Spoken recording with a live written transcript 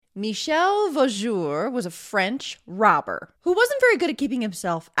Michel Vaujour was a French robber who wasn't very good at keeping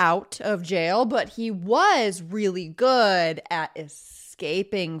himself out of jail, but he was really good at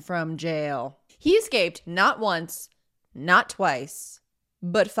escaping from jail. He escaped not once, not twice,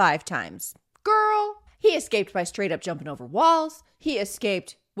 but 5 times. Girl, he escaped by straight up jumping over walls. He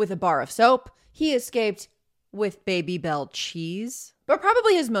escaped with a bar of soap. He escaped with Baby Bell cheese. But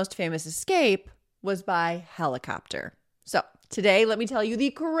probably his most famous escape was by helicopter. So today, let me tell you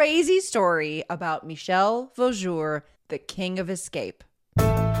the crazy story about Michel Vaujour, the king of escape.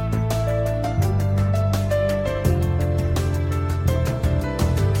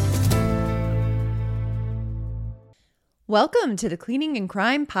 Welcome to the Cleaning and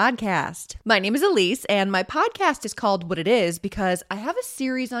Crime Podcast. My name is Elise, and my podcast is called What It Is because I have a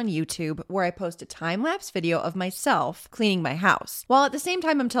series on YouTube where I post a time-lapse video of myself cleaning my house, while at the same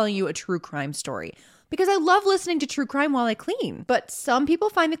time I'm telling you a true crime story. Because I love listening to true crime while I clean. But some people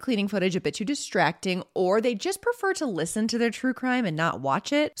find the cleaning footage a bit too distracting, or they just prefer to listen to their true crime and not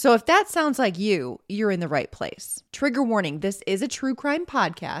watch it. So if that sounds like you, you're in the right place. Trigger warning, this is a true crime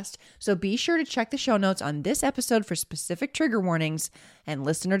podcast, so be sure to check the show notes on this episode for specific trigger warnings, and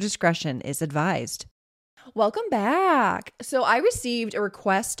listener discretion is advised. Welcome back. So I received a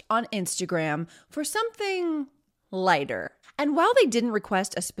request on Instagram for something lighter. And while they didn't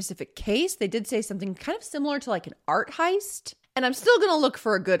request a specific case, they did say something kind of similar to like an art heist. And I'm still going to look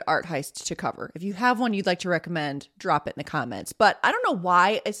for a good art heist to cover. If you have one you'd like to recommend, drop it in the comments. But I don't know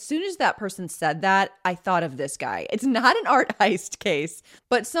why, as soon as that person said that, I thought of this guy. It's not an art heist case,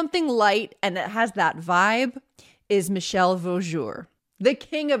 but something light and that has that vibe is Michel Vaujour, the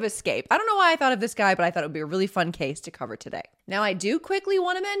king of escape. I don't know why I thought of this guy, but I thought it would be a really fun case to cover today. Now, I do quickly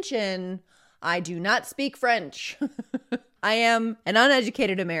want to mention, I do not speak French. I am an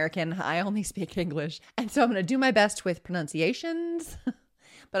uneducated American. I only speak English. And so I'm going to do my best with pronunciations.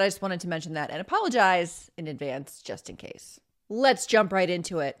 But I just wanted to mention that and apologize in advance just in case. Let's jump right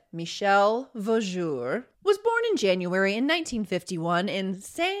into it. Michel Vaujour was born in January in 1951 in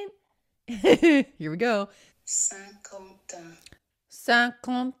Here we go. Saint-Quentin.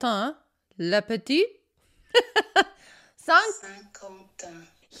 Le Petit. Saint-Quentin.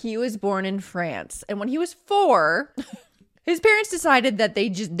 He was born in France. And when he was 4... his parents decided that they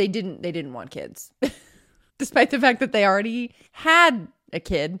didn't want kids. Despite the fact that they already had a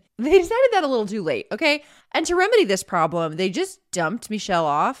kid. They decided that a little too late, okay? And to remedy this problem, they just dumped Michel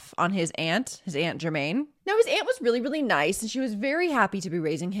off on his Aunt Germaine. Now, his aunt was really, really nice, and she was very happy to be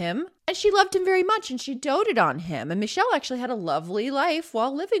raising him. And she loved him very much, and she doted on him. And Michel actually had a lovely life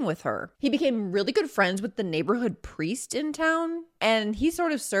while living with her. He became really good friends with the neighborhood priest in town. And he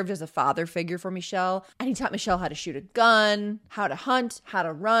sort of served as a father figure for Michel. And he taught Michel how to shoot a gun, how to hunt, how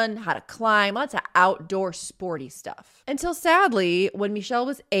to run, how to climb, lots of outdoor sporty stuff. Until sadly, when Michel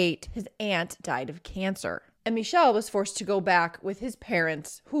was 8, his aunt died of cancer. And Michel was forced to go back with his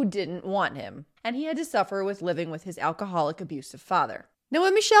parents who didn't want him. And he had to suffer with living with his alcoholic, abusive father. Now,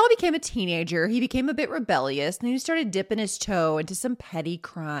 when Michel became a teenager, he became a bit rebellious and he started dipping his toe into some petty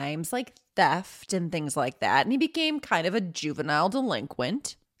crimes like theft and things like that. And he became kind of a juvenile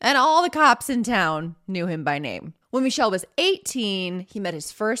delinquent. And all the cops in town knew him by name. When Michel was 18, he met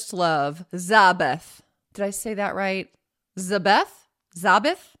his first love, Zabeth. Did I say that right? Zabeth?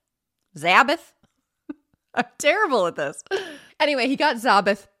 Zabeth? Zabeth? I'm terrible at this. Anyway, he got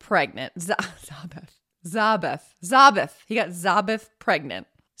Zabeth pregnant. Zabeth. He got Zabeth pregnant.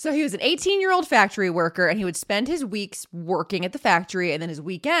 So he was an 18-year-old factory worker, and he would spend his weeks working at the factory and then his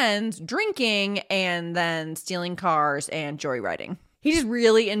weekends drinking and then stealing cars and joyriding. He just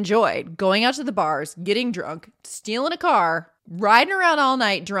really enjoyed going out to the bars, getting drunk, stealing a car, riding around all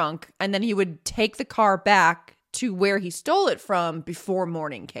night drunk, and then he would take the car back to where he stole it from before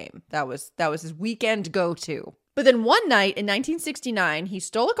morning came. That was his weekend go-to. But then one night in 1969, he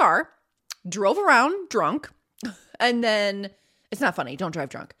stole a car, drove around drunk, and then, it's not funny, don't drive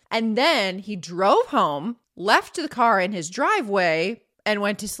drunk. And then he drove home, left the car in his driveway, and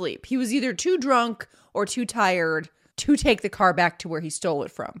went to sleep. He was either too drunk or too tired to take the car back to where he stole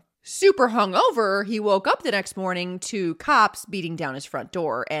it from. Super hungover, he woke up the next morning to cops beating down his front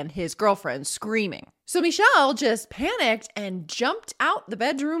door and his girlfriend screaming. So Michel just panicked and jumped out the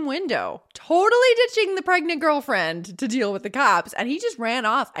bedroom window, totally ditching the pregnant girlfriend to deal with the cops. And he just ran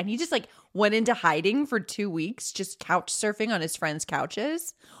off and he just went into hiding for 2 weeks, just couch surfing on his friends'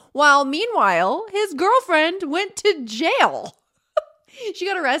 couches. While meanwhile, his girlfriend went to jail. She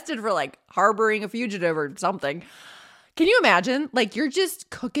got arrested for harboring a fugitive or something. Can you imagine? You're just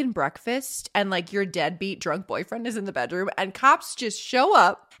cooking breakfast and your deadbeat drunk boyfriend is in the bedroom and cops just show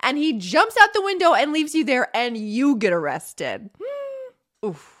up and he jumps out the window and leaves you there and you get arrested.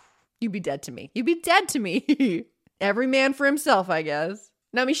 Oof. You'd be dead to me. You'd be dead to me. Every man for himself, I guess.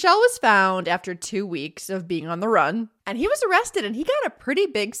 Now, Michel was found after 2 weeks of being on the run, and he was arrested, and he got a pretty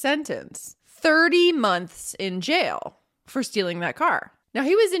big sentence. 30 months in jail for stealing that car. Now,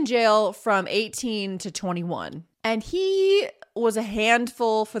 he was in jail from 18 to 21, and he was a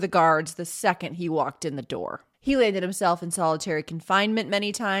handful for the guards the second he walked in the door. He landed himself in solitary confinement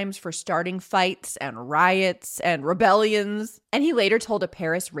many times for starting fights and riots and rebellions. And he later told a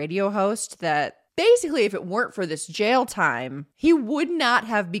Paris radio host that basically if it weren't for this jail time, he would not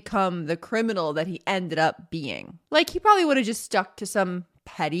have become the criminal that he ended up being. Like, he probably would have just stuck to some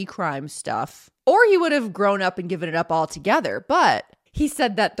petty crime stuff, or he would have grown up and given it up altogether. But he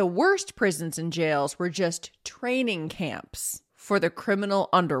said that the worst prisons and jails were just training camps for the criminal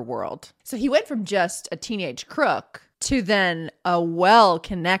underworld. So he went from just a teenage crook to then a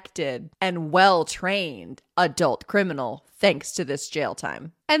well-connected and well-trained adult criminal thanks to this jail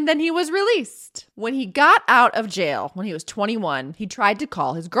time. And then he was released. When he got out of jail, when he was 21, he tried to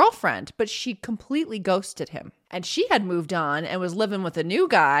call his girlfriend, but she completely ghosted him. And she had moved on and was living with a new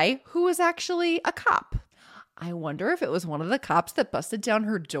guy who was actually a cop. I wonder if it was one of the cops that busted down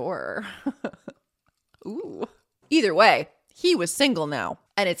her door. Ooh. Either way, he was single now,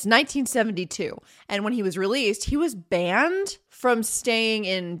 and it's 1972. And when he was released, he was banned from staying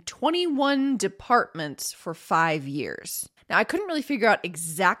in 21 departments for 5 years. Now, I couldn't really figure out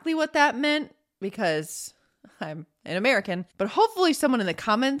exactly what that meant because I'm an American, but hopefully someone in the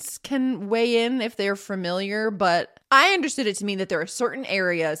comments can weigh in if they're familiar. But I understood it to mean that there are certain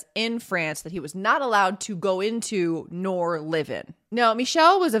areas in France that he was not allowed to go into nor live in. Now,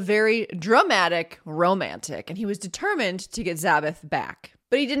 Michel was a very dramatic romantic, and he was determined to get Zabeth back.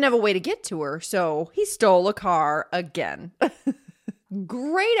 But he didn't have a way to get to her, so he stole a car again.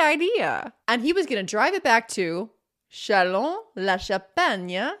 Great idea. And he was going to drive it back to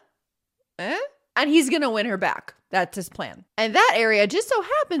Châlons-la-Champagne. And he's going to win her back. That's his plan. And that area just so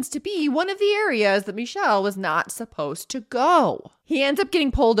happens to be one of the areas that Michel was not supposed to go. He ends up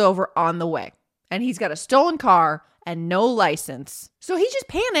getting pulled over on the way. And he's got a stolen car and no license. So he just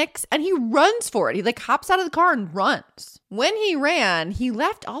panics and he runs for it. He hops out of the car and runs. When he ran, he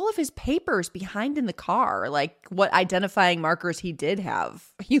left all of his papers behind in the car, like what identifying markers he did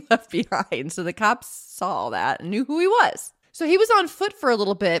have. He left behind. So the cops saw all that and knew who he was. So he was on foot for a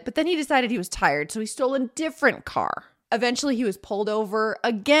little bit, but then he decided he was tired, so he stole a different car. Eventually, he was pulled over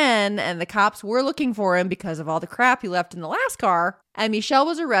again, and the cops were looking for him because of all the crap he left in the last car. And Michel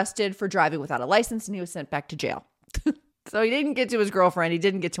was arrested for driving without a license, and he was sent back to jail. So he didn't get to his girlfriend. He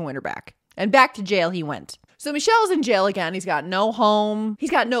didn't get to win her back. And back to jail he went. So Michel's in jail again. He's got no home.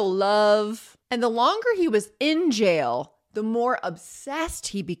 He's got no love. And the longer he was in jail, the more obsessed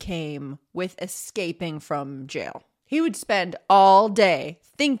he became with escaping from jail. He would spend all day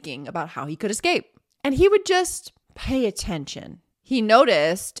thinking about how he could escape. And he would just pay attention. He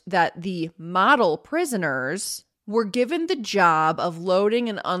noticed that the model prisoners were given the job of loading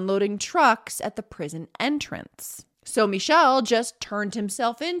and unloading trucks at the prison entrance. So Michel just turned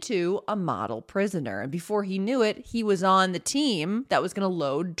himself into a model prisoner. And before he knew it, he was on the team that was going to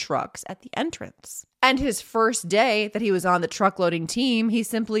load trucks at the entrance. And his first day that he was on the truck loading team, he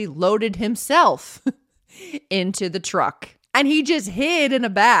simply loaded himself into the truck. And he just hid in a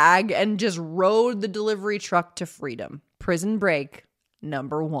bag and just rode the delivery truck to freedom. Prison break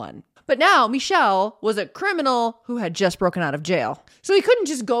number 1. But now Michel was a criminal who had just broken out of jail. So he couldn't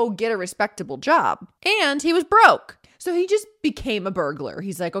just go get a respectable job. And he was broke. So he just became a burglar.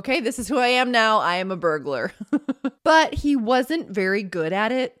 He's like, okay, this is who I am now. I am a burglar. But he wasn't very good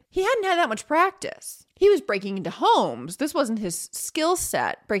at it. He hadn't had that much practice. He was breaking into homes. This wasn't his skill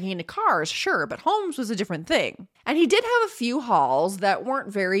set. Breaking into cars, sure, but homes was a different thing. And he did have a few hauls that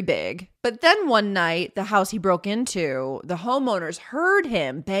weren't very big. But then one night, the house he broke into, the homeowners heard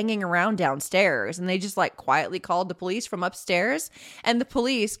him banging around downstairs, and they just quietly called the police from upstairs. And the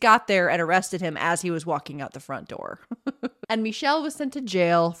police got there and arrested him as he was walking out the front door. And Michel was sent to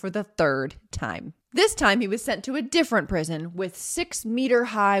jail for the 3rd time. This time he was sent to a different prison with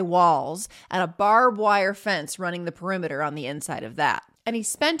 6-meter-high walls and a barbed wire fence running the perimeter on the inside of that. And he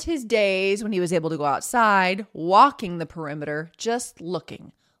spent his days, when he was able to go outside, walking the perimeter, just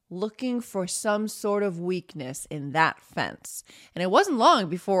looking for some sort of weakness in that fence. And it wasn't long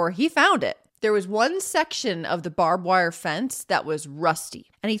before he found it. There was one section of the barbed wire fence that was rusty.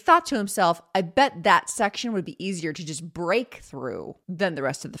 And he thought to himself, I bet that section would be easier to just break through than the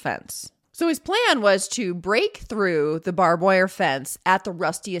rest of the fence. So his plan was to break through the barbed wire fence at the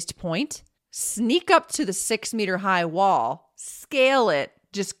rustiest point, sneak up to the 6-meter-high wall, scale it,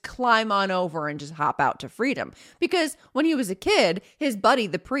 just climb on over and just hop out to freedom. Because when he was a kid, his buddy,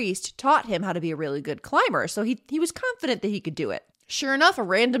 the priest, taught him how to be a really good climber. So he was confident that he could do it. Sure enough, a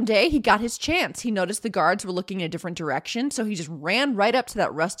random day, he got his chance. He noticed the guards were looking in a different direction, so he just ran right up to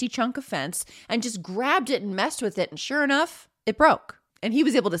that rusty chunk of fence and just grabbed it and messed with it. And sure enough, it broke. And he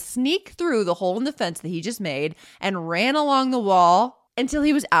was able to sneak through the hole in the fence that he just made and ran along the wall until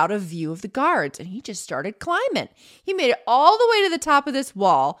he was out of view of the guards. And he just started climbing. He made it all the way to the top of this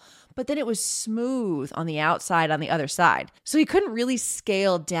wall, but then it was smooth on the outside on the other side. So he couldn't really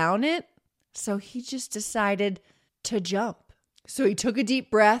scale down it. So he just decided to jump. So he took a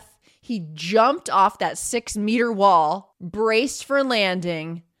deep breath. He jumped off that 6-meter wall, braced for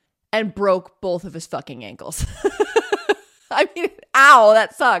landing, and broke both of his fucking ankles. I mean, ow,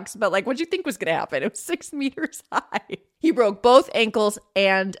 that sucks. But like, what'd you think was going to happen? It was 6 meters high. He broke both ankles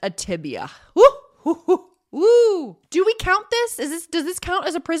and a tibia. Woo, woo, woo, woo. Do we count this? Does this count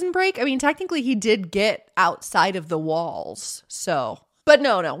as a prison break? I mean, technically he did get outside of the walls. But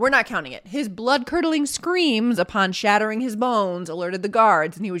no, we're not counting it. His blood-curdling screams upon shattering his bones alerted the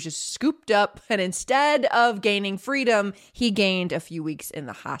guards, and he was just scooped up. And instead of gaining freedom, he gained a few weeks in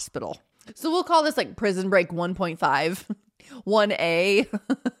the hospital. So we'll call this like prison break 1.5. 1A.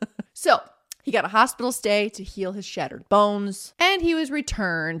 So he got a hospital stay to heal his shattered bones, and he was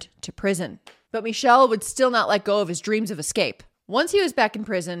returned to prison. But Michel would still not let go of his dreams of escape. Once he was back in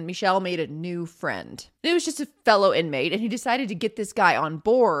prison, Michel made a new friend. It was just a fellow inmate, and he decided to get this guy on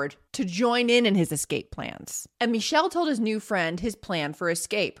board to join in his escape plans. And Michel told his new friend his plan for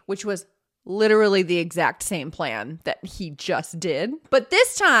escape, which was literally the exact same plan that he just did. But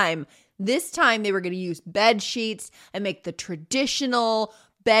this time they were going to use bed sheets and make the traditional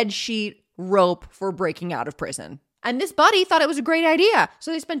bed sheet rope for breaking out of prison. And this buddy thought it was a great idea.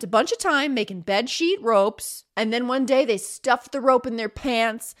 So they spent a bunch of time making bed sheet ropes. And then one day they stuffed the rope in their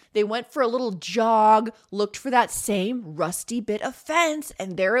pants. They went for a little jog, looked for that same rusty bit of fence.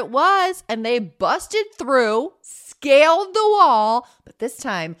 And there it was. And they busted through, scaled the wall. But this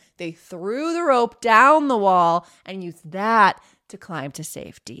time they threw the rope down the wall and used that to climb to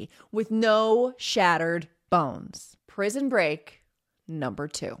safety with no shattered bones. Prison break number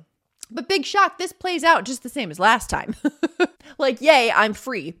 2. But big shock, this plays out just the same as last time. Like, yay, I'm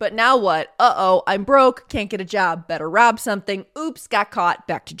free. But now what? Uh-oh, I'm broke, can't get a job, better rob something. Oops, got caught,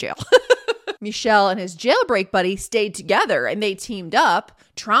 back to jail. Michel and his jailbreak buddy stayed together and they teamed up,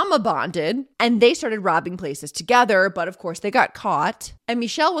 trauma bonded, and they started robbing places together. But of course, they got caught. And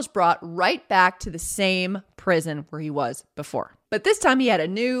Michel was brought right back to the same prison where he was before. But this time he had a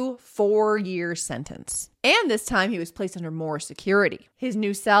new 4-year sentence. And this time he was placed under more security. His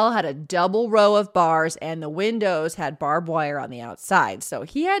new cell had a double row of bars and the windows had barbed wire on the outside. So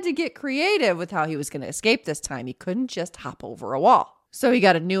he had to get creative with how he was going to escape this time. He couldn't just hop over a wall. So he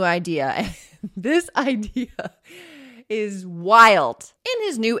got a new idea. This idea is wild. In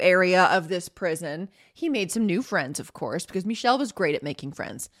his new area of this prison, he made some new friends, of course, because Michel was great at making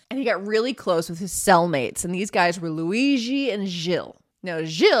friends. And he got really close with his cellmates, and these guys were Luigi and Gilles. Now,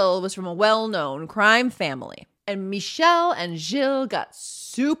 Gilles was from a well-known crime family, and Michel and Gilles got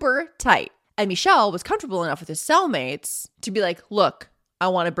super tight. And Michel was comfortable enough with his cellmates to be like, look, I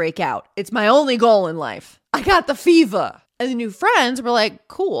want to break out. It's my only goal in life. I got the fever. And the new friends were like,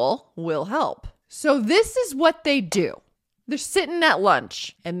 cool, we'll help. So this is what they do. They're sitting at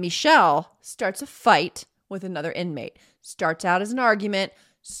lunch, and Michel starts a fight with another inmate. Starts out as an argument,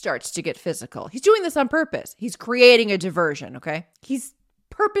 starts to get physical. He's doing this on purpose. He's creating a diversion, okay? He's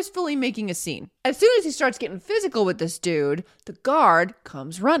purposefully making a scene. As soon as he starts getting physical with this dude, the guard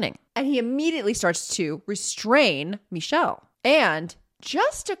comes running. And he immediately starts to restrain Michel. And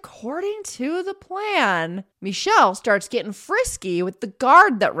just according to the plan, Michel starts getting frisky with the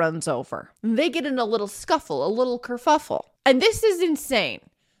guard that runs over. They get in a little scuffle, a little kerfuffle. And this is insane.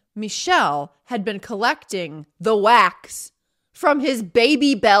 Michel had been collecting the wax from his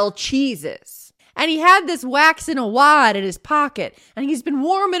Baby Bell cheeses. And he had this wax in a wad in his pocket, and he's been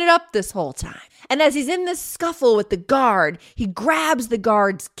warming it up this whole time. And as he's in this scuffle with the guard, he grabs the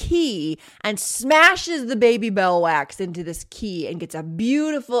guard's key and smashes the Baby Bell wax into this key and gets a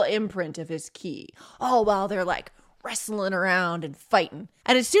beautiful imprint of his key. All while they're like wrestling around and fighting.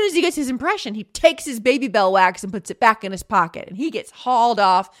 And as soon as he gets his impression, he takes his Baby Bell wax and puts it back in his pocket. And he gets hauled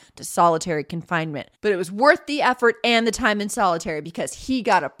off to solitary confinement. But it was worth the effort and the time in solitary because he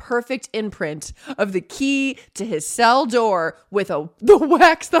got a perfect imprint of the key to his cell door with the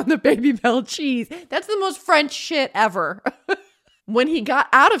wax on the Baby Bell cheese. That's the most French shit ever. When he got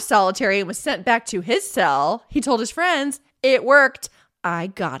out of solitary and was sent back to his cell, he told his friends, "It worked. I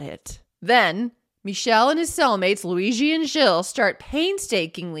got it." Then Michel and his cellmates, Luigi and Gilles, start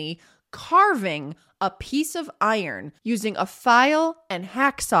painstakingly carving a piece of iron using a file and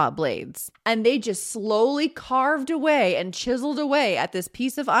hacksaw blades. And they just slowly carved away and chiseled away at this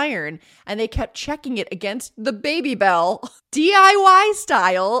piece of iron. And they kept checking it against the Baby Bell DIY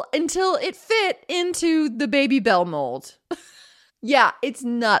style until it fit into the Baby Bell mold. Yeah, it's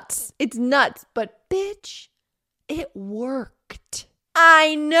nuts. It's nuts. But bitch, it worked.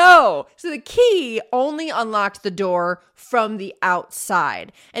 I know. So the key only unlocked the door from the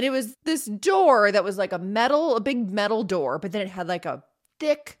outside. And it was this door that was like a big metal door, but then it had like a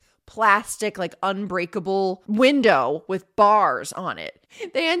thick plastic, like unbreakable window with bars on it.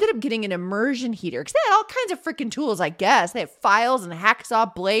 They ended up getting an immersion heater because they had all kinds of freaking tools, I guess. They had files and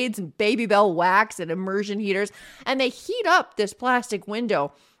hacksaw blades and Baby Bell wax and immersion heaters. And they heat up this plastic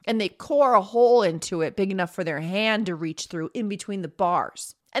window and they core a hole into it big enough for their hand to reach through in between the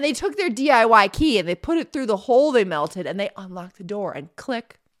bars. And they took their DIY key and they put it through the hole they melted and they unlocked the door and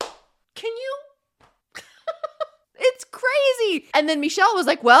click. Can you? It's crazy. And then Michel was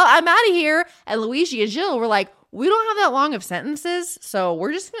like, well, I'm out of here. And Luigi and Gilles were like, we don't have that long of sentences, so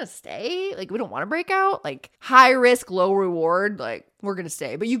we're just going to stay. Like, we don't want to break out. Like, high risk, low reward. Like, we're going to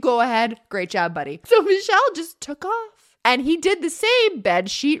stay. But you go ahead. Great job, buddy. So Michel just took off. And he did the same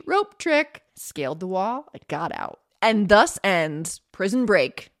bedsheet rope trick, scaled the wall, and got out. And thus ends Prison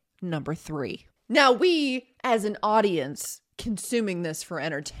Break number 3. Now we, as an audience, consuming this for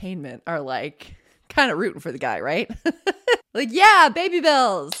entertainment, are like kind of rooting for the guy, right? Like, yeah, Baby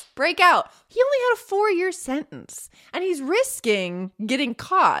Bells, break out. He only had a 4-year sentence, and he's risking getting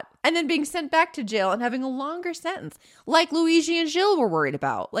caught and then being sent back to jail and having a longer sentence, like Luigi and Gilles were worried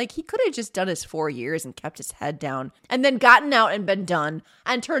about. Like, he could have just done his 4 years and kept his head down and then gotten out and been done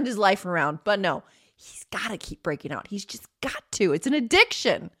and turned his life around. But no, he's got to keep breaking out. He's just got to. It's an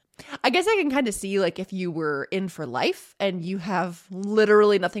addiction. I guess I can kind of see, like, if you were in for life and you have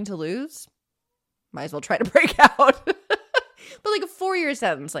literally nothing to lose, might as well try to break out. But like a 4-year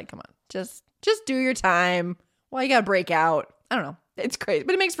sentence, like, come on, just do your time. Why you gotta break out? I don't know. It's crazy,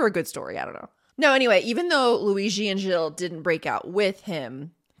 but it makes for a good story. I don't know. No, anyway, even though Luigi and Gilles didn't break out with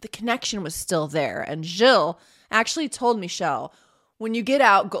him, the connection was still there. And Gilles actually told Michel, when you get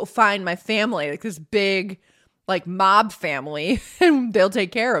out, go find my family, like this big, like mob family, and they'll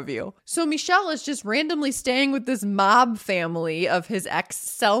take care of you. So Michel is just randomly staying with this mob family of his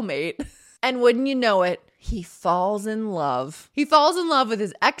ex-cellmate. And wouldn't you know it, he falls in love. He falls in love with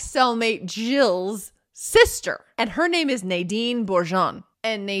his ex-cellmate Gilles' sister. And her name is Nadine Bourgeon.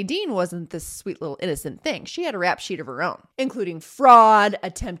 And Nadine wasn't this sweet little innocent thing. She had a rap sheet of her own, including fraud,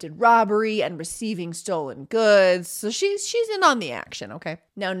 attempted robbery, and receiving stolen goods. So she's in on the action, okay?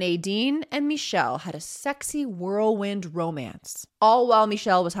 Now, Nadine and Michel had a sexy whirlwind romance, all while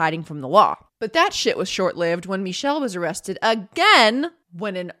Michel was hiding from the law. But that shit was short-lived when Michel was arrested again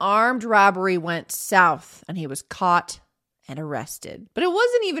when an armed robbery went south and he was caught and arrested. But it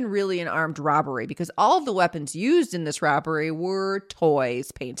wasn't even really an armed robbery because all of the weapons used in this robbery were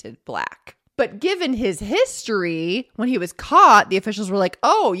toys painted black. But given his history, when he was caught, the officials were like,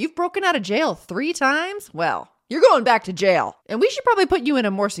 oh, you've broken out of jail 3 times? Well, you're going back to jail. And we should probably put you in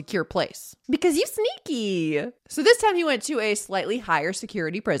a more secure place because you sneaky. So this time he went to a slightly higher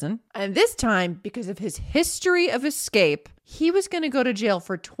security prison. And this time, because of his history of escape, he was going to go to jail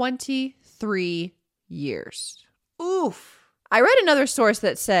for 23 years. Oof. I read another source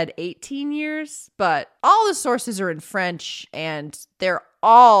that said 18 years, but all the sources are in French and they're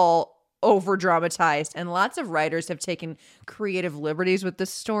all over dramatized, and lots of writers have taken creative liberties with this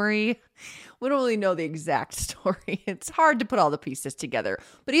story. We don't really know the exact story. It's hard to put all the pieces together.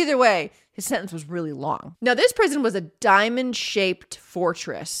 But either way, his sentence was really long. Now, this prison was a diamond-shaped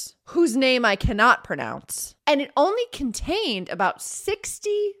fortress whose name I cannot pronounce, and it only contained about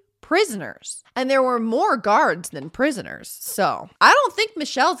 60 prisoners. And there were more guards than prisoners. So I don't think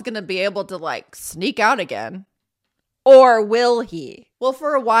Michel's going to be able to like sneak out again. Or will he? Well,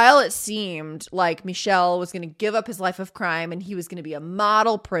 for a while it seemed like Michel was going to give up his life of crime and he was going to be a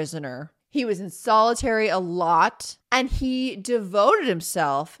model prisoner. He was in solitary a lot and he devoted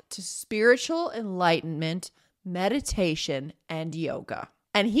himself to spiritual enlightenment, meditation, and yoga.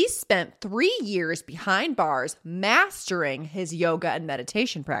 And he spent 3 years behind bars mastering his yoga and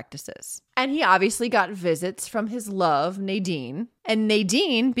meditation practices. And he obviously got visits from his love, Nadine. And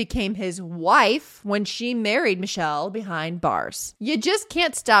Nadine became his wife when she married Michel behind bars. You just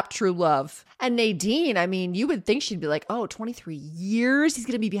can't stop true love. And Nadine, I mean, you would think she'd be like, oh, 23 years? He's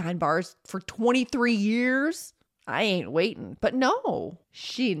going to be behind bars for 23 years? I ain't waiting. But no,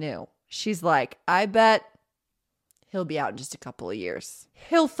 she knew. She's like, I bet he'll be out in just a couple of years.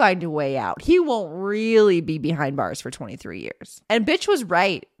 He'll find a way out. He won't really be behind bars for 23 years. And bitch was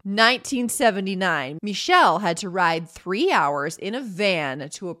right. 1979, Michel had to ride 3 hours in a van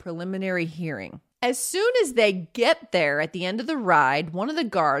to a preliminary hearing. As soon as they get there at the end of the ride, one of the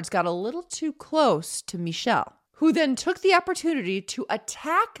guards got a little too close to Michel, who then took the opportunity to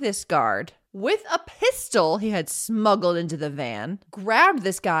attack this guard with a pistol he had smuggled into the van, grabbed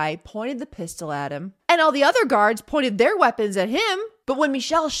this guy, pointed the pistol at him, and all the other guards pointed their weapons at him. But when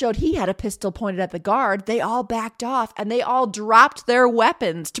Michel showed he had a pistol pointed at the guard, they all backed off and they all dropped their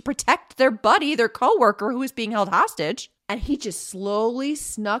weapons to protect their buddy, their coworker who was being held hostage. And he just slowly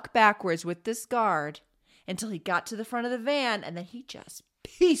snuck backwards with this guard until he got to the front of the van, and then he just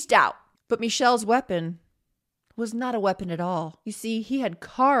peaced out. But Michel's weapon was not a weapon at all. You see, he had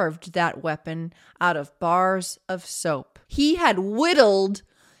carved that weapon out of bars of soap. He had whittled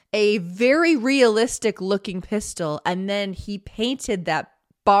a very realistic looking pistol, and then he painted that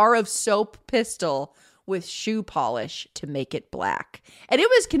bar of soap pistol with shoe polish to make it black. And it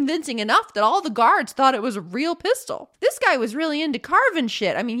was convincing enough that all the guards thought it was a real pistol. This guy was really into carving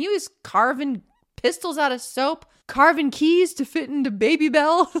shit. I mean, he was carving pistols out of soap, carving keys to fit into baby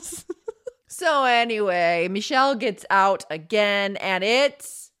bells. So anyway, Michel gets out again, and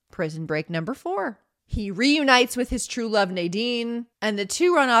it's prison break number 4. He reunites with his true love, Nadine, and the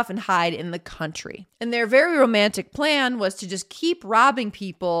two run off and hide in the country. And their very romantic plan was to just keep robbing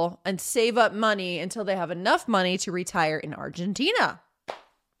people and save up money until they have enough money to retire in Argentina.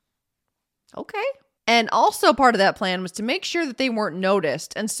 Okay. And also part of that plan was to make sure that they weren't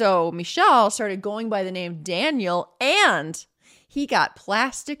noticed. And so Michel started going by the name Daniel, and he got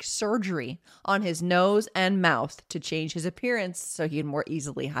plastic surgery on his nose and mouth to change his appearance so he could more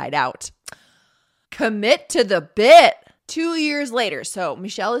easily hide out. Commit to the bit. 2 years later, so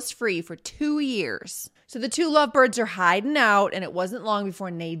Michel is free for 2 years. So the two lovebirds are hiding out, and it wasn't long before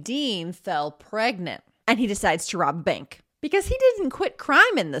Nadine fell pregnant. And he decides to rob a bank because he didn't quit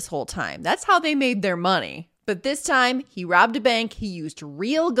crime this whole time. That's how they made their money. But this time, he robbed a bank. He used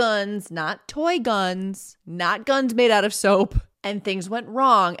real guns, not toy guns, not guns made out of soap. And things went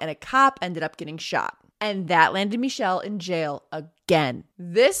wrong, and a cop ended up getting shot. And that landed Michel in jail again.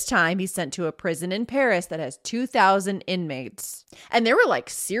 This time, he's sent to a prison in Paris that has 2,000 inmates. And there were like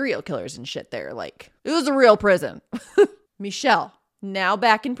serial killers and shit there. Like, it was a real prison. Michel, now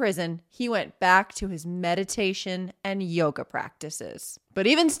back in prison, he went back to his meditation and yoga practices. But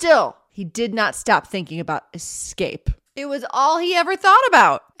even still, he did not stop thinking about escape. It was all he ever thought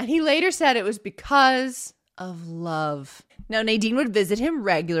about. And he later said it was because of love. Now, Nadine would visit him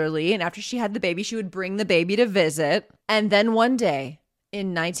regularly, and after she had the baby, she would bring the baby to visit. And then one day,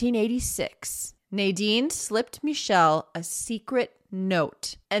 in 1986, Nadine slipped Michel a secret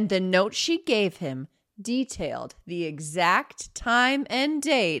note, and the note she gave him detailed the exact time and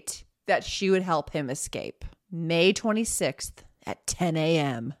date that she would help him escape. May 26th at 10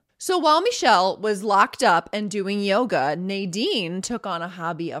 a.m. So while Michel was locked up and doing yoga, Nadine took on a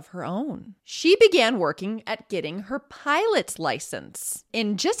hobby of her own. She began working at getting her pilot's license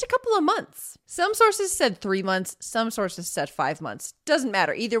in just a couple of months. Some sources said 3 months, some sources said 5 months. Doesn't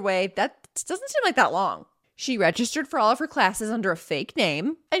matter. Either way, that doesn't seem like that long. She registered for all of her classes under a fake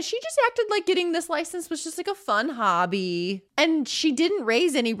name, and she just acted like getting this license was just like a fun hobby. And she didn't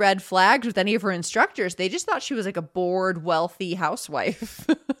raise any red flags with any of her instructors. They just thought she was like a bored, wealthy housewife.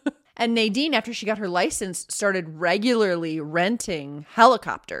 And Nadine, after she got her license, started regularly renting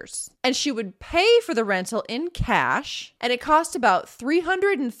helicopters. And she would pay for the rental in cash, and it cost about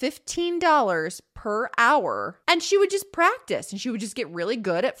 $315 per hour. And she would just practice, and she would just get really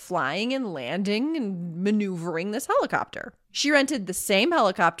good at flying and landing and maneuvering this helicopter. She rented the same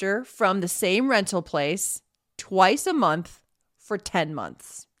helicopter from the same rental place twice a month for 10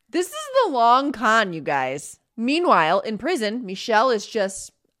 months. This is the long con, you guys. Meanwhile, in prison, Michel is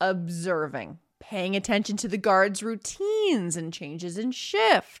just observing, paying attention to the guards' routines and changes in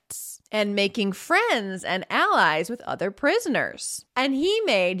shifts, and making friends and allies with other prisoners. And he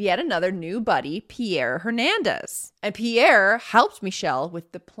made yet another new buddy, Pierre Hernandez. And Pierre helped Michel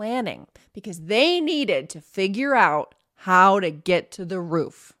with the planning because they needed to figure out how to get to the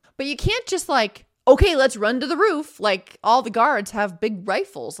roof. But you can't just okay, let's run to the roof. Like, all the guards have big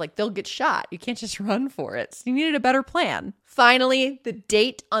rifles. Like, they'll get shot. You can't just run for it. So you needed a better plan. Finally, the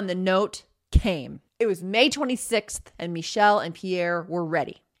date on the note came. It was May 26th, and Michel and Pierre were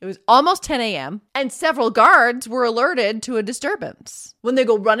ready. It was almost 10 a.m., and several guards were alerted to a disturbance. When they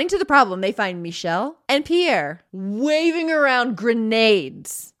go running to the problem, they find Michel and Pierre waving around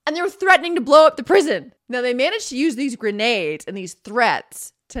grenades, and they were threatening to blow up the prison. Now, they managed to use these grenades and these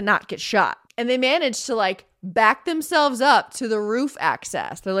threats to not get shot. And they managed to back themselves up to the roof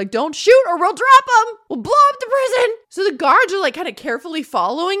access. They're like, don't shoot or we'll drop them. We'll blow up the prison. So the guards are like kind of carefully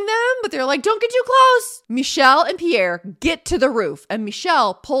following them, but they're like, don't get too close. Michel and Pierre get to the roof and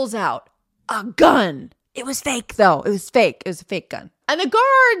Michel pulls out a gun. It was fake though. It was fake. It was a fake gun. And the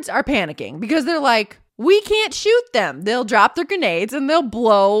guards are panicking because they're like, we can't shoot them. They'll drop their grenades and they'll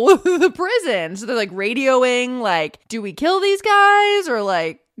blow the prison. So they're like radioing, like, do we kill these guys? Or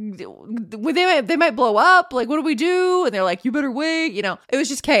like, they might blow up. Like, what do we do? And they're like, you better wait. You know, it was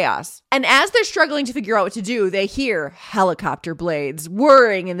just chaos. And as they're struggling to figure out what to do, they hear helicopter blades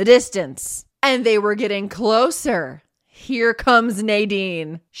whirring in the distance. And they were getting closer. Here comes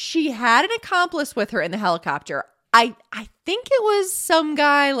Nadine. She had an accomplice with her in the helicopter. I think it was some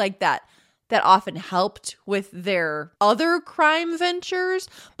guy like that often helped with their other crime ventures.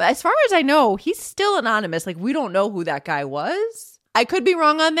 But as far as I know, he's still anonymous. Like, we don't know who that guy was. I could be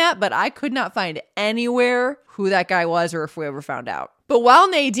wrong on that, but I could not find anywhere who that guy was or if we ever found out. But while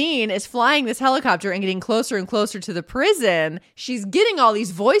Nadine is flying this helicopter and getting closer and closer to the prison, she's getting all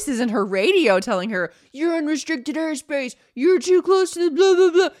these voices in her radio telling her, you're in restricted airspace. You're too close to the blah,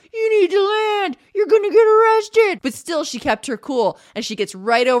 blah, blah. You need to land. You're going to get arrested. But still, she kept her cool and she gets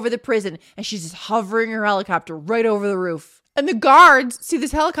right over the prison and she's just hovering her helicopter right over the roof. And the guards see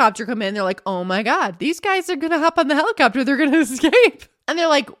this helicopter come in. They're like, oh my God, these guys are going to hop on the helicopter. They're going to escape. And they're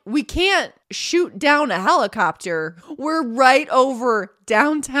like, we can't shoot down a helicopter. We're right over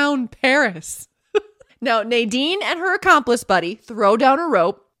downtown Paris. Now, Nadine and her accomplice buddy throw down a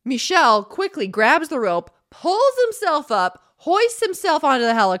rope. Michel quickly grabs the rope, pulls himself up, hoists himself onto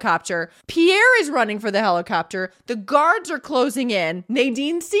the helicopter. Pierre is running for the helicopter. The guards are closing in.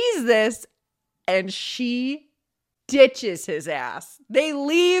 Nadine sees this and she ditches his ass. They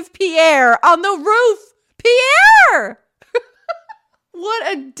leave Pierre on the roof. Pierre!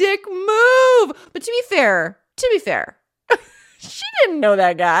 What a dick move. But to be fair, she didn't know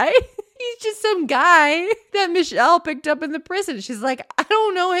that guy. He's just some guy that Michel picked up in the prison. She's like, I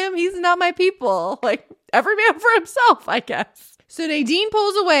don't know him. He's not my people. Like, every man for himself, I guess. So Nadine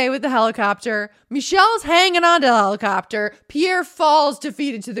pulls away with the helicopter. Michel's hanging onto the helicopter. Pierre falls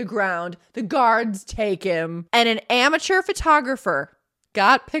defeated to the ground. The guards take him. And an amateur photographer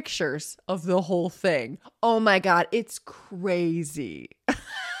got pictures of the whole thing. Oh my God, it's crazy.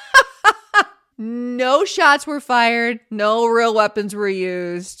 No shots were fired. No real weapons were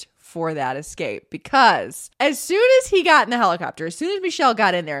used for that escape because as soon as he got in the helicopter, as soon as Michel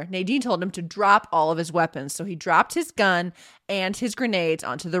got in there, Nadine told him to drop all of his weapons. So he dropped his gun and his grenades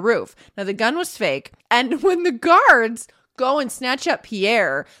onto the roof. Now the gun was fake. And when the guards go and snatch up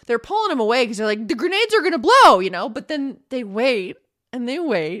Pierre, they're pulling him away because they're like, the grenades are going to blow, you know, but then they wait. And they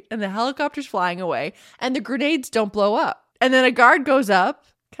wait, and the helicopter's flying away, and the grenades don't blow up. And then a guard goes up,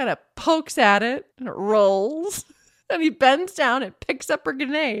 kind of pokes at it, and it rolls. And he bends down and picks up her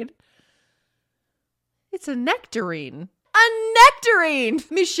grenade. It's a nectarine. A nectarine!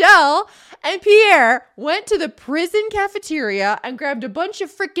 Michel and Pierre went to the prison cafeteria and grabbed a bunch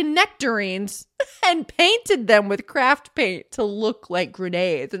of freaking nectarines and painted them with craft paint to look like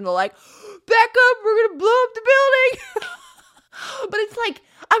grenades. And they're like, back up, we're going to blow up the building. But it's like,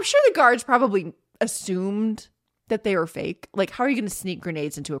 I'm sure the guards probably assumed that they were fake. Like, how are you going to sneak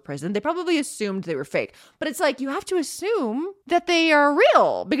grenades into a prison? They probably assumed they were fake. But it's like, you have to assume that they are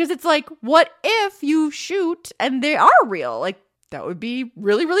real. Because it's like, what if you shoot and they are real? Like, that would be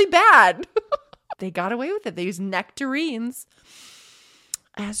really, really bad. They got away with it. They used nectarines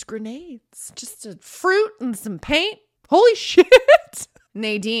as grenades. Just a fruit and some paint. Holy shit.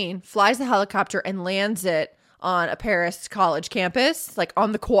 Nadine flies the helicopter and lands it on a Paris college campus, like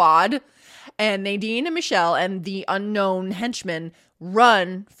on the quad. And Nadine and Michel and the unknown henchman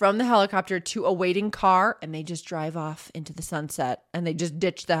run from the helicopter to a waiting car, and they just drive off into the sunset, and they just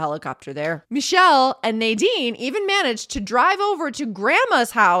ditch the helicopter there. Michel and Nadine even managed to drive over to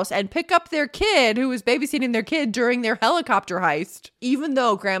Grandma's house and pick up their kid who was babysitting their kid during their helicopter heist, even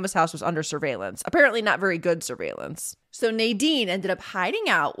though Grandma's house was under surveillance. Apparently not very good surveillance. So Nadine ended up hiding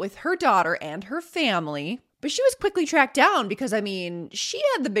out with her daughter and her family. But she was quickly tracked down because, I mean, she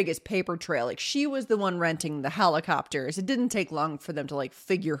had the biggest paper trail. Like, she was the one renting the helicopters. It didn't take long for them to, like,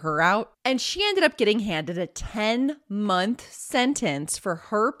 figure her out. And she ended up getting handed a 10-month sentence for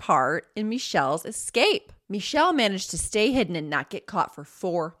her part in Michel's escape. Michel managed to stay hidden and not get caught for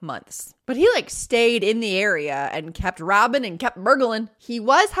 4 months. But he, like, stayed in the area and kept robbing and kept burgling. He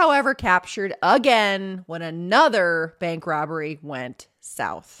was, however, captured again when another bank robbery went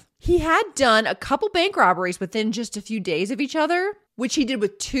south. He had done a couple bank robberies within just a few days of each other, which he did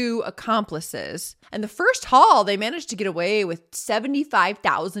with 2 accomplices. And the first haul, they managed to get away with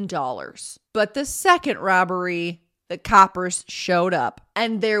 $75,000. But the second robbery, the coppers showed up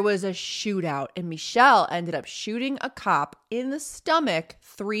and there was a shootout. And Michel ended up shooting a cop in the stomach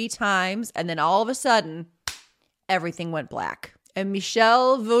 3 times. And then all of a sudden, everything went black. And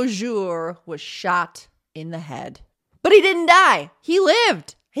Michel Vaujour was shot in the head. But he didn't die. He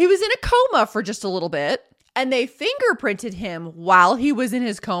lived. He was in a coma for just a little bit. And they fingerprinted him while he was in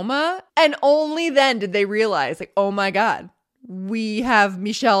his coma. And only then did they realize, like, oh my God, we have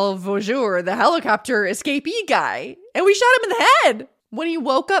Michel Vaujour, the helicopter escapee guy. And we shot him in the head. When he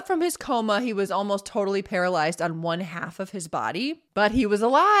woke up from his coma, he was almost totally paralyzed on one half of his body. But he was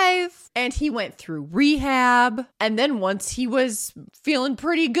alive. And he went through rehab. And then once he was feeling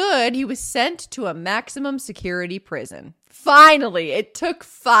pretty good, he was sent to a maximum security prison. Finally, it took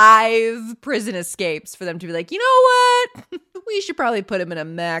 5 prison escapes for them to be like, you know what? We should probably put him in a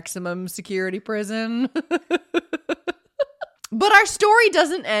maximum security prison. But our story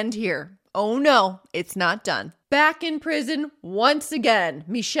doesn't end here. Oh no, it's not done. Back in prison, once again,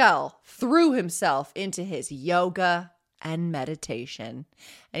 Michel threw himself into his yoga and meditation.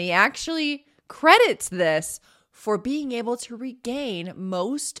 And he actually credits this for being able to regain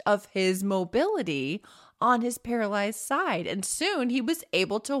most of his mobility on his paralyzed side. And soon he was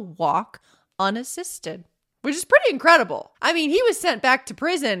able to walk unassisted, which is pretty incredible. I mean, he was sent back to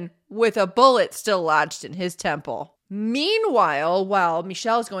prison with a bullet still lodged in his temple. Meanwhile, while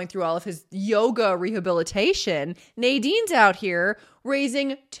Michel's going through all of his yoga rehabilitation, Nadine's out here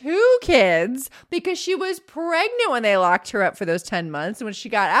raising 2 kids because she was pregnant when they locked her up for those 10 months. And when she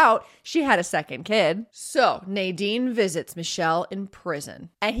got out, she had a second kid. So Nadine visits Michel in prison.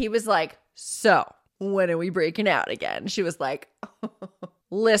 And he was like, so when are we breaking out again? She was like,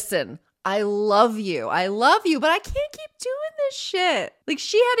 listen, I love you, but I can't keep doing this shit. Like,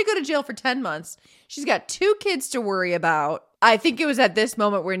 she had to go to jail for 10 months. She's got 2 kids to worry about. I think it was at this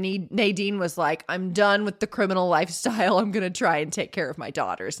moment where Nadine was like, I'm done with the criminal lifestyle. I'm going to try and take care of my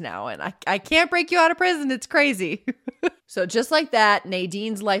daughters now. And I can't break you out of prison. It's crazy. So just like that,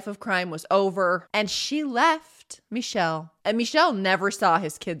 Nadine's life of crime was over and she left Michel. And Michel never saw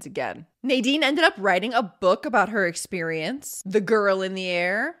his kids again. Nadine ended up writing a book about her experience, The Girl in the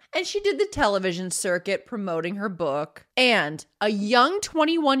Air, and she did the television circuit promoting her book. And a young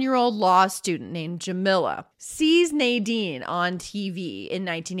 21-year-old law student named Jamila sees Nadine on TV in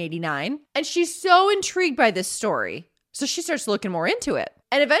 1989, and she's so intrigued by this story, so she starts looking more into it.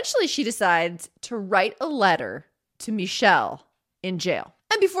 And eventually she decides to write a letter to Michel in jail.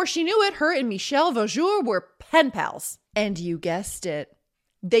 And before she knew it, her and Michel Vaujour were pen pals. And you guessed it,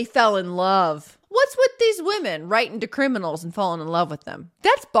 they fell in love. What's with these women writing to criminals and falling in love with them?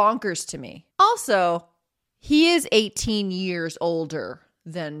 That's bonkers to me. Also, he is 18 years older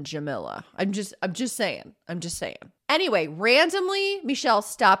than Jamila. I'm just saying. Anyway, randomly, Michel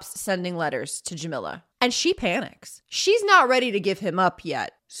stops sending letters to Jamila. And she panics. She's not ready to give him up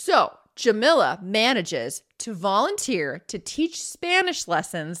yet. So Jamila manages to volunteer to teach Spanish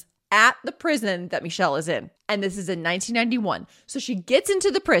lessons at the prison that Michel is in. And this is in 1991. So she gets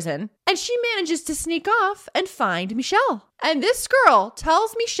into the prison and she manages to sneak off and find Michel. And this girl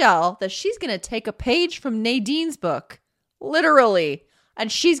tells Michel that she's going to take a page from Nadine's book, literally,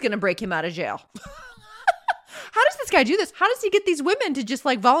 and she's going to break him out of jail. How does this guy do this? How does he get these women to just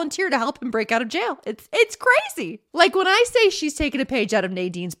like volunteer to help him break out of jail? It's crazy. Like when I say she's taking a page out of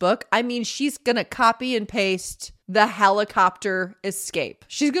Nadine's book, I mean she's going to copy and paste the helicopter escape.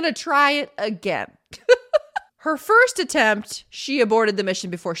 She's going to try it again. Her first attempt, she aborted the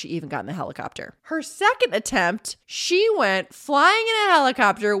mission before she even got in the helicopter. Her second attempt, she went flying in a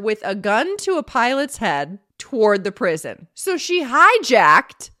helicopter with a gun to a pilot's head toward the prison. So she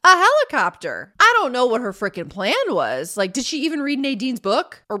hijacked a helicopter. I don't know what her freaking plan was. Like, did she even read Nadine's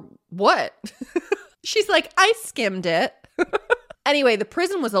book or what? She's like, I skimmed it. Anyway, the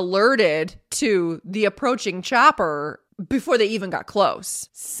prison was alerted to the approaching chopper before they even got close.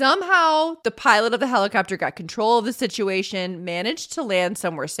 Somehow, the pilot of the helicopter got control of the situation, managed to land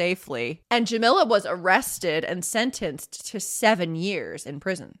somewhere safely, and Jamila was arrested and sentenced to 7 years in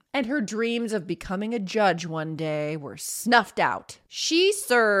prison. And her dreams of becoming a judge one day were snuffed out. She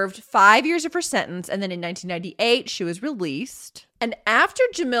served 5 years of her sentence, and then in 1998, she was released. And after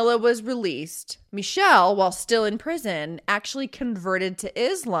Jamila was released, Michel, while still in prison, actually converted to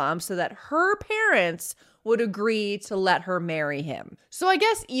Islam so that her parents would agree to let her marry him. So I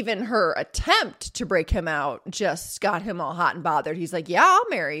guess even her attempt to break him out just got him all hot and bothered. He's like, yeah, I'll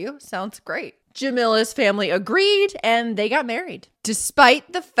marry you. Sounds great. Jamila's family agreed and they got married,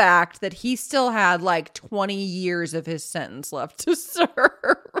 despite the fact that he still had like 20 years of his sentence left to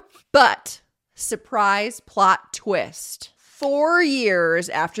serve. But surprise plot twist. 4 years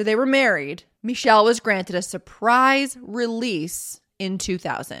after they were married, Michel was granted a surprise release in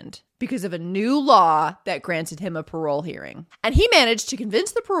 2000 because of a new law that granted him a parole hearing. And he managed to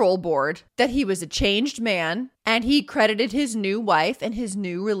convince the parole board that he was a changed man, and he credited his new wife and his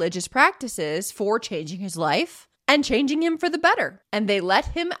new religious practices for changing his life and changing him for the better. And they let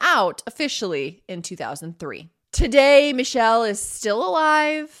him out officially in 2003. Today, Michel is still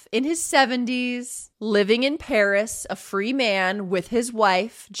alive in his 70s, living in Paris, a free man with his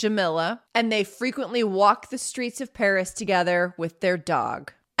wife, Jamila, and they frequently walk the streets of Paris together with their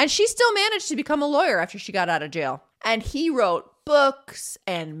dog. And she still managed to become a lawyer after she got out of jail. And he wrote books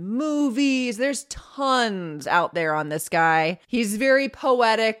and movies. There's tons out there on this guy. He's very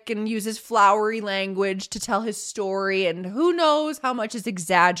poetic and uses flowery language to tell his story, and who knows how much is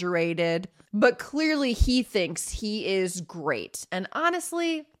exaggerated. But clearly he thinks he is great. And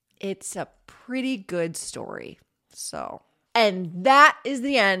honestly, it's a pretty good story. And that is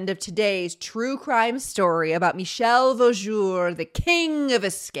the end of today's true crime story about Michel Vaujour, the king of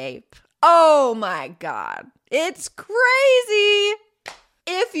escape. Oh my God. It's crazy.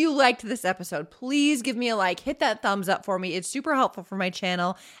 If you liked this episode, please give me a like, hit that thumbs up for me. It's super helpful for my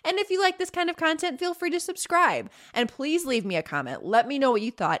channel. And if you like this kind of content, feel free to subscribe. And please leave me a comment. Let me know what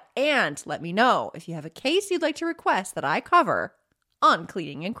you thought. And let me know if you have a case you'd like to request that I cover on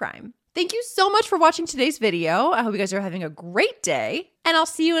Cleaning and Crime. Thank you so much for watching today's video. I hope you guys are having a great day. And I'll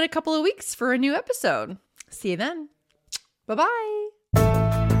see you in a couple of weeks for a new episode. See you then. Bye-bye.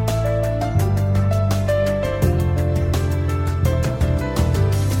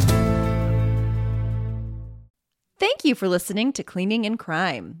 Thank you for listening to Cleaning and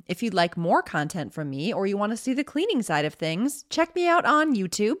Crime. If you'd like more content from me or you want to see the cleaning side of things, check me out on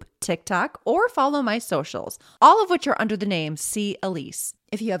YouTube, TikTok, or follow my socials, all of which are under the name C. Elise.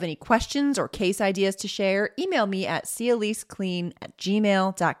 If you have any questions or case ideas to share, email me at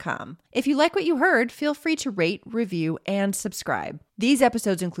caliseclean@gmail.com. If you like what you heard, feel free to rate, review, and subscribe. These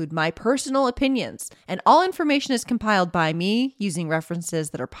episodes include my personal opinions, and all information is compiled by me using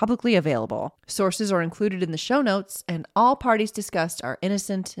references that are publicly available. Sources are included in the show notes, and all parties discussed are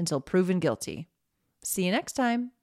innocent until proven guilty. See you next time.